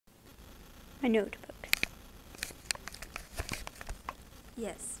My notebook.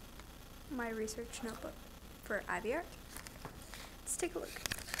 Yes, my research notebook for IVR. Let's take a look.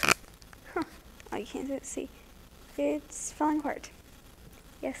 Huh. Oh, you can't see. It's falling apart.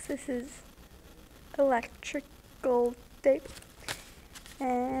 Yes, this is electrical tape.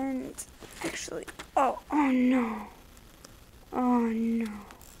 And actually, oh no. Oh no.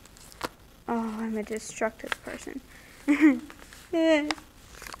 Oh, I'm a destructive person.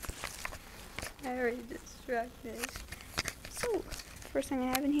 I already distracted. So, first thing I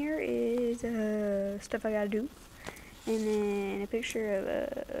have in here is stuff I gotta do. And then a picture of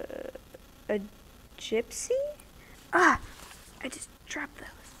a gypsy? Ah! I just dropped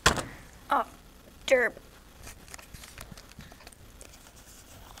those. Oh, derp.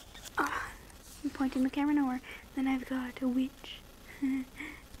 Ah, I'm pointing the camera nowhere. Then I've got a witch.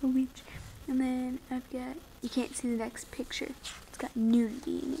 A witch. And then I've got, you can't see the next picture. It's got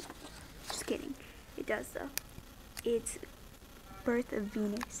nudity in it. Just kidding. It does though. It's Birth of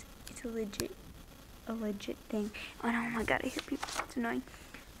Venus. It's a legit thing. Oh my god, I hear people. It's annoying.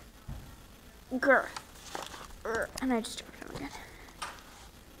 Grr. And I just dropped him again.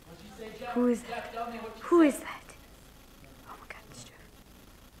 Who is that? Who is that? Oh my god, it's Jeff.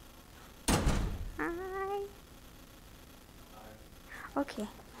 Hi. Okay.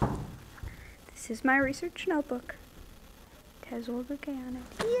 This is my research notebook. It has all the K on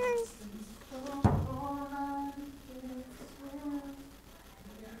it. Yay!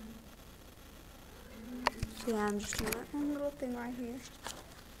 So yeah, I'm just doing that one little thing right here.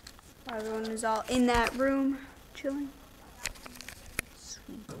 While everyone is all in that room, chilling.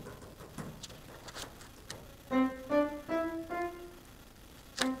 Sweet. Oh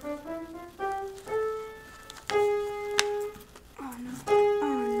no.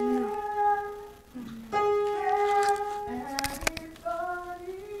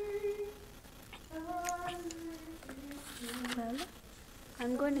 Well,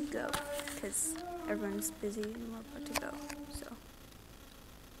 I'm going to go because everyone's busy and we're about to go.